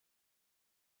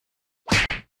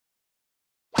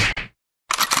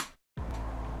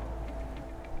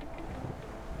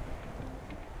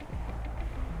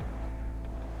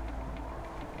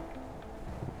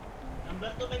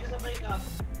Umberto, may kasabay ka.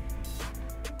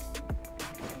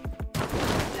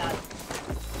 Yan.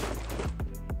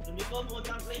 Lumiko mo,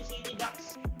 tank lane si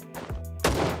Dax.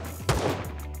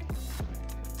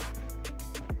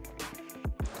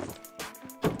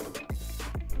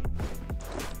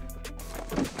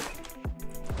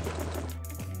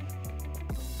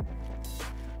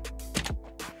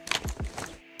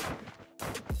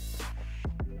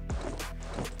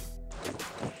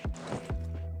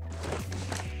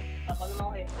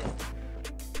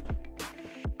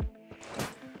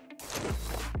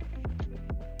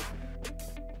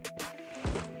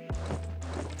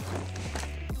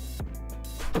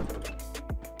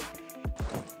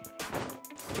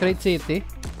 Great City.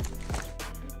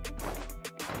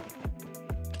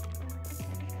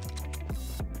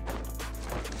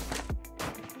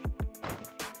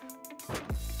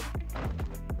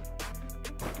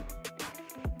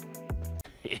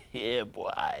 Yeah,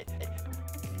 boy.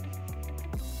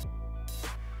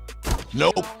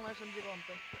 Nope.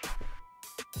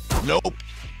 Nope.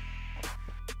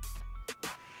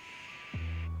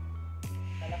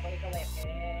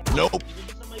 Nope.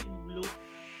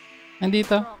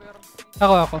 Nandito.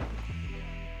 Ako.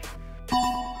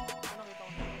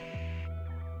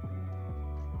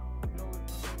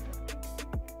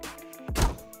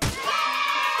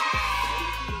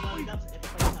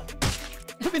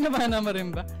 Pinabana mo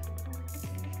rin ba?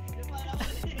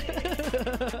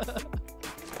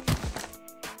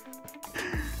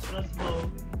 Crossbow.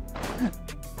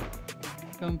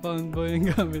 Compound bow yung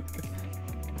gamit ko.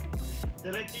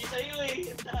 Diretso yung sa'yo eh.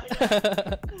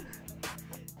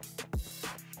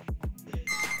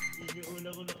 Yun yung una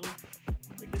ko na ko.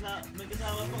 May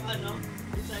kasama pang ano.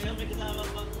 Yung sa'yo may kasama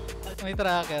pang... May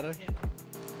tracker.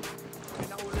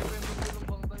 Pinakulay ko yung gusto ng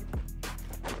bangkay.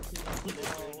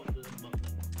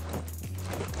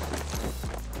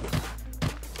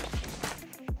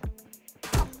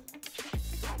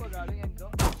 Saan ba galing,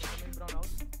 Enzo? May brown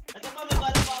house? Ito pa, may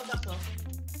balang pa ako, Dax, oh.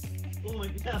 Oo,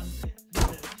 may bilang.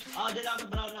 Dyan lang sa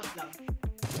brown house lang.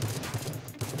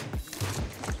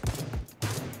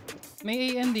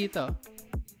 May AN dito.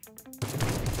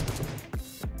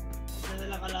 Isa na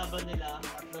lang kalaban nila,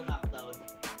 tatlong knockdown.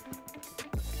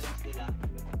 Relax nila.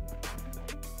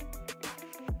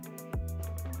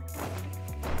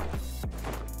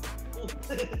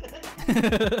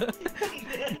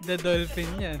 The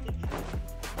dolphin yan.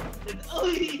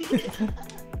 Uy!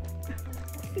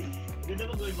 Ganda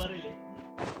mo may baril eh.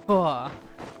 Hua.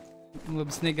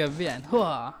 Moves ni Gab yan.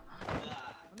 Hua.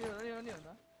 Ano yun,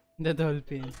 ha? The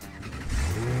dolphin.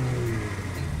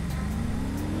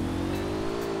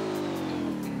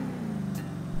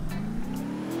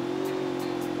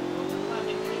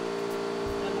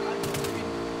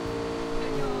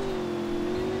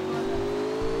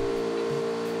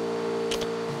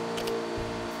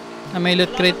 May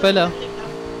loot crate pala.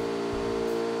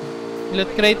 Loot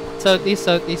crate,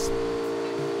 southeast.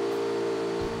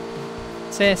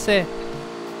 Se.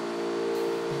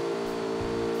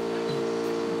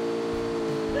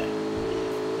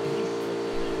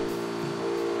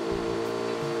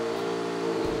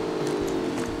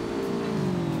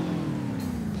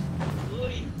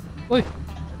 Uy!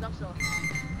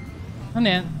 Ano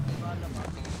yan?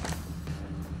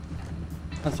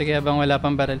 Sige, habang wala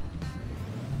pang barrel.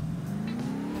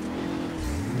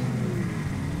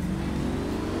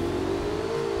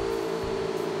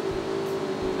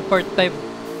 Support type.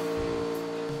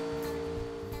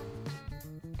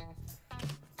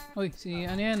 Uy, si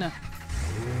ano yan ah?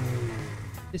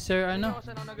 Si Sir ano?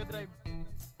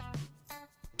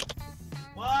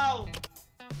 Wow!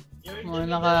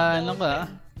 Mga ano ka ah?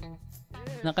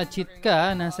 Naka-cheat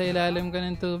ka ah, nasa ilalim ka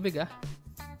ng tubig ah.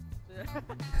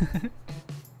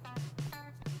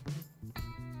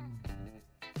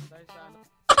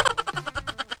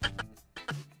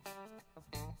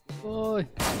 Uy!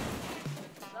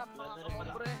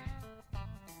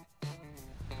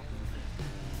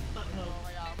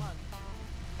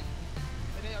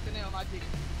 Tinayo, magic.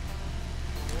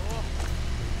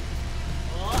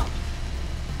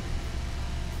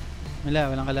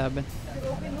 Walang kalaban.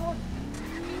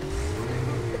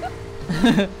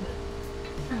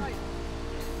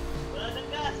 Wala nang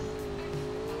gas!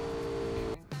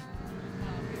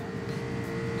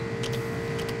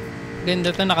 Ganda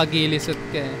to, nakagilisot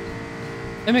ka eh.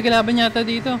 May kalaban yata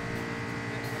dito.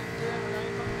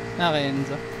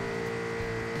 Enzo.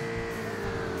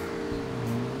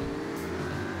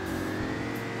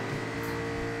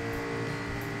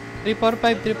 Three, four,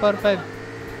 five.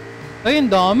 Ay, ang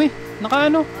dami.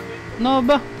 Naka ano?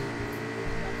 Nova.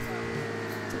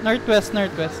 Northwest.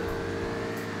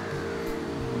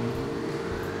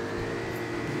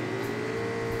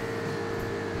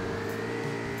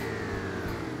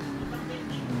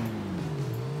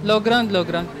 Low ground, low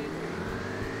ground.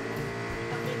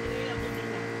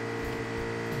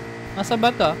 Nasa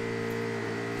bato.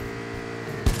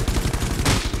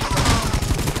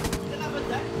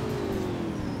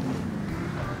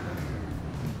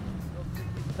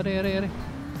 Are.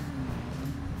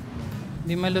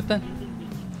 Hindi malutan.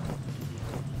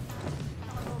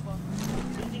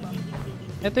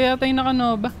 Ito yata yung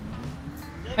naka-Nova.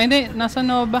 Ay hindi, nasa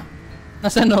Nova.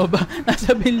 Nasa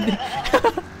building.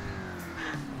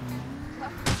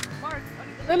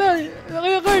 Ala,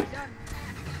 kaya Kurt.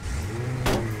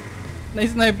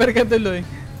 Na-sniper ka tuloy.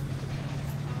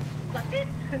 Sakit!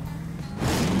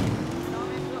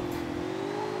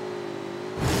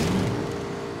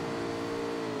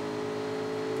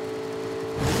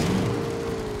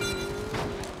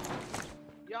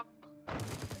 Yak.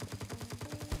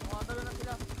 Makatagal na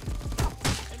sila.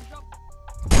 Enshop.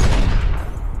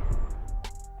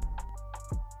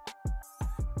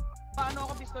 Paano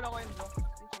ako pistol ako, Enzo?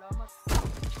 Salamat.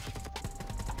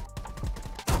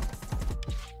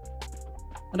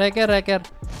 Wrecker.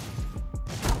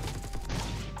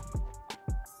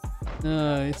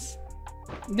 Nice.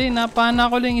 Hindi,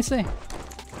 napana ko lang isa eh.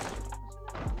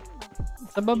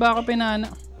 Sa baba ako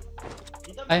pinana.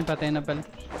 Ay, patay na pala.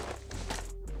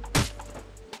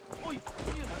 Uy!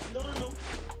 Ano yun? Laro no?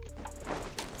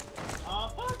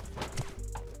 Apat?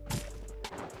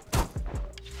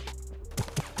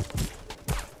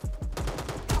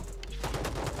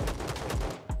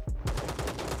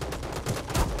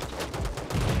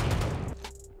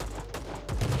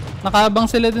 Nakaabang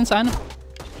sila dun sa ano.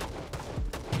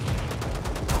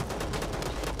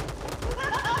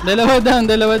 Dalawa down.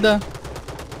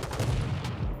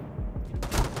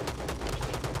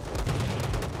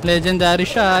 Legendary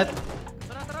shot.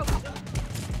 Tara.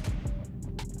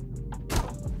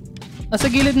 Nasa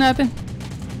gilid natin.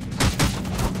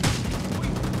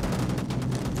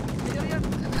 Yan.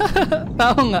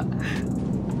 Tao nga.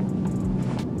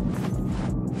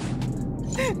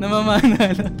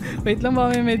 Namamana lang. Wait lang,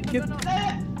 baka may medkit.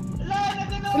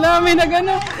 Wala, may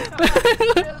nag-ano.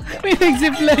 May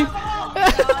nag-zipline.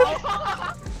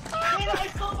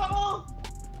 Naka-scope ako,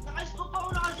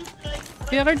 naka-zipline.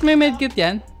 Kaya Kurt, may medkit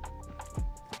yan?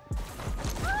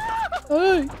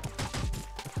 Uy!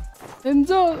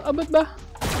 Enzo, abot ba?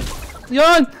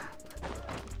 Yon!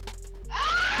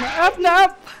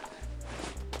 Na-up!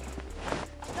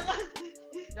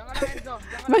 Diyan ka lang, Enzo.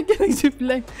 Ba't ka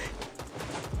nag-zipline?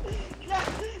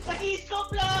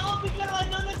 Naki-scope lang ako, biglang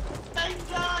ano, nag-time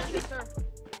lag. Yes, sir.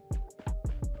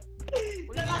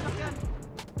 Ulit sasakyan.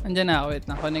 Andyan na ako, wait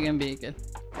na. Kunig ang vehicle.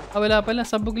 Ah, wala pala.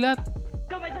 Sabog lahat.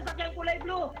 Ikaw may sasakyan kulay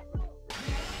blue.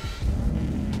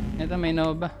 Ito, may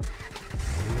Nova.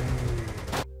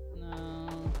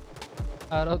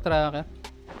 Araw tracker.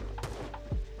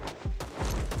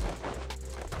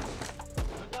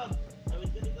 Agam, tawid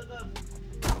ka dito, Agam.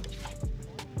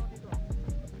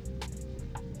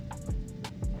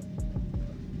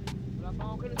 Wala pa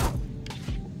akong kill.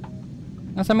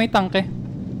 Nasa may tangke.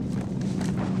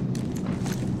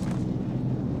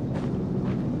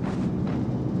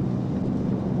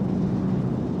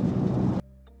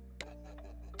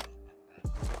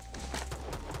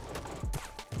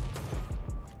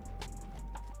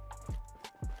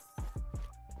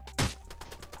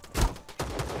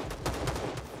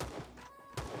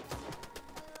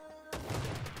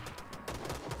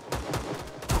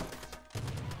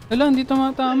 Wala, hindi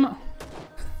tumatama.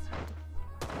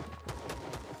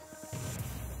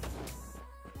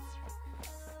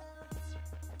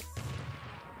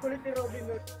 Kulit ni Robin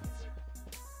Hood.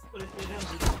 Kulit ni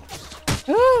Robin.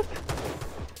 Ah!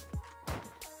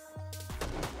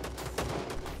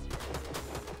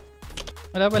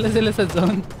 Wala pala sila sa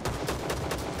zone.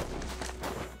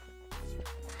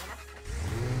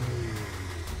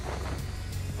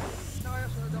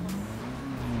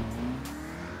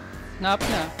 Na-up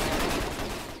na.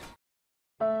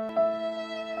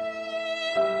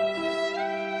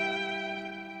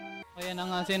 Kaya na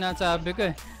nga sinasabi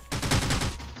ko eh.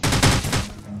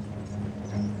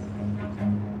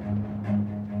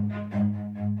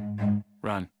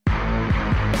 Run.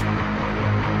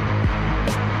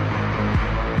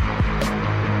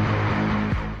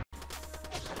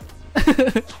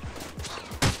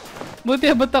 Buti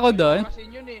abot ako doon. Kasi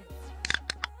yun eh.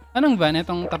 Anong van?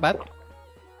 Itong tapat?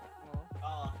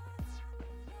 Oo.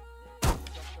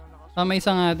 Ah, may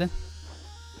isa nga doon.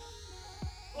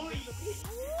 Uy!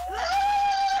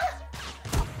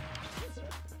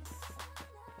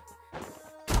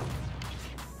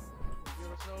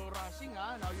 You're so rushing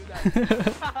ah. Now you die.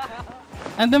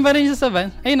 Andun pa rin siya sa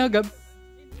van. Ay no, Gab. Hindi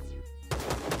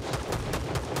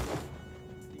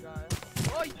kaya.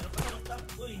 Oy! Meron pa ng tap,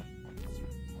 uy.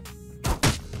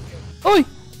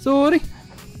 Sorry.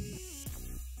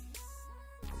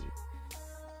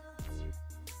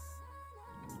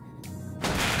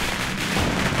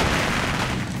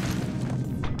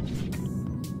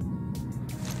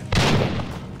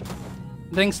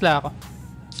 Drinks lang ako.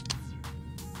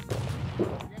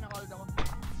 Sige, na-called ako.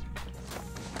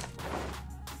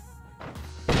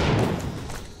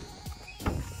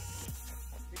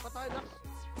 Di pa tayo, Dax.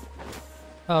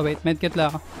 Oh wait, medkit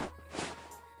lang ako.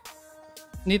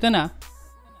 Dito na.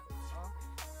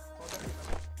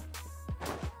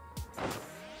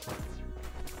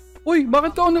 Uy,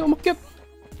 bakit ka ako umakyat?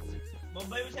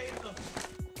 Bombay mo siya ito.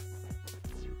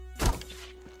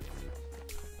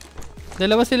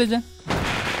 Dalawa sila dyan.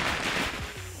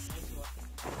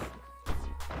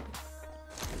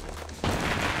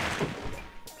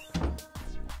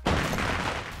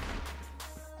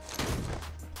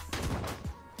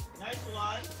 Nice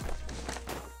one.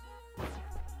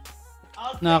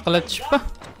 Out. Naka-clutch pa.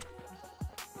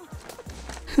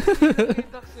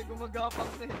 Dax, eh, gumagapak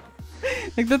na eh.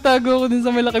 Nagtatago ako dun sa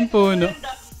malaking puno.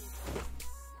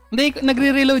 Hindi,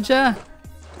 nagre-reload siya.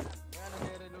 Kaya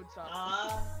nag-reload sa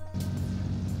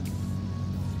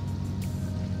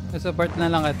akin. Support na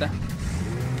lang kita.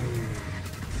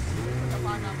 Sa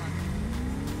pa naman.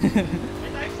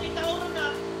 May tayo sa itauro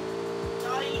na.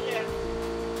 Tsaka healer.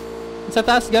 Sa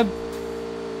taas, Gab.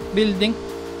 Building.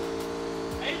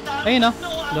 Ayun, dami. Ayun oh.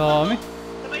 Dami.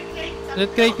 Sabay crate.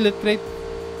 Loot crate, loot crate.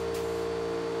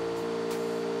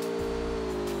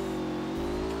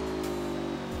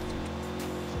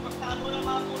 Pagtaan mo lang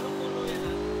mga puno-puno yan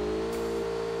ah.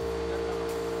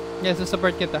 Yes,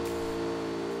 support kita.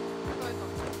 Ito, ito.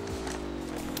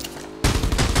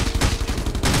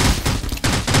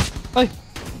 Ay!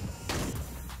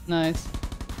 Nice.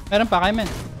 Meron pa kayo, men.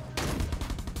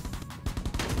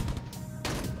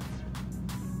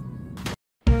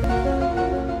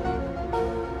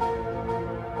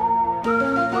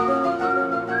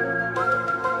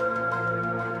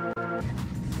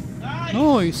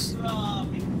 Nice!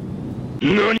 Grabe.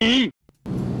 NANI?!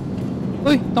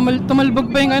 Uy,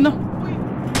 tumalbog pa yung ano?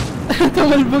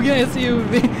 Tumalbog yung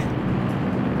SUV.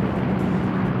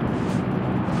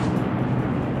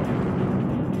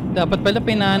 Dapat pala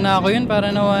pinana ako yun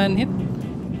para na one hit.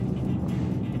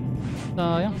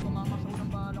 Sayang. Tumama sa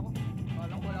unang bala ko.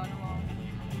 Balang wala namang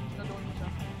na-down mo siya.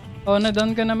 Oh,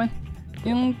 na-down ka naman.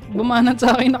 Yung bumanat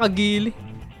sa akin nakagili.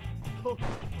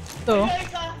 Ito. Ay,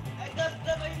 isa. Ay,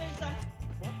 gabay na isa.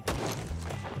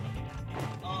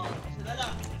 Oo, isa na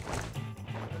lang.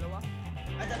 Dalawa.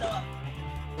 Ay, dalawa.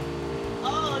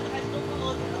 Oo, naka-stop ako.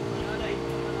 Alay.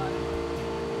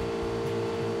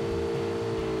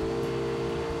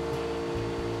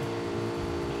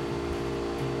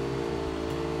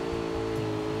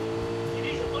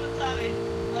 Hindi sumunod sa akin.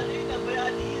 Ano yun,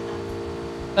 nabayani yun ah.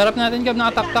 Tarap natin, Gab,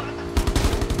 nakataktak.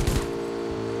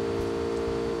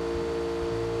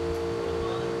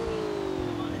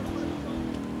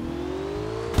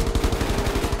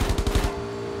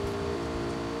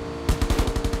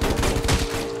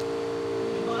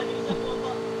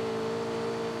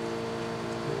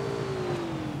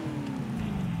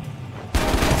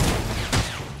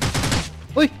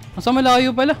 Uy, nasa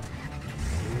malayo pala.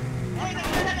 Ay,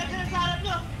 nagkala sa harap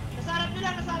nyo. Nasa harap nyo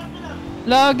lang, nasa harap nyo lang.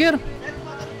 Lager. Ay,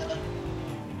 tumatalon.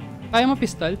 Kaya mo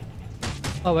pistol?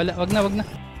 Oh, wala. Wag na, wag na.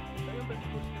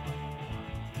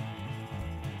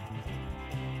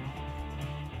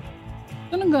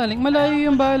 Saan ang galing? Malayo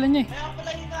yung bala niya eh. Kaya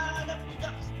pala hinahanap ni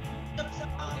Dax. Dax sa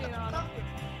truck.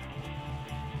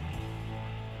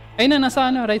 Ayun na, nasa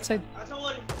ano, right side. Nasa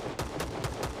wall.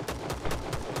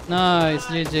 Nice,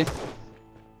 GG.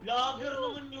 Lager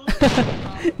naman yun.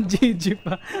 GG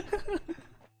pa.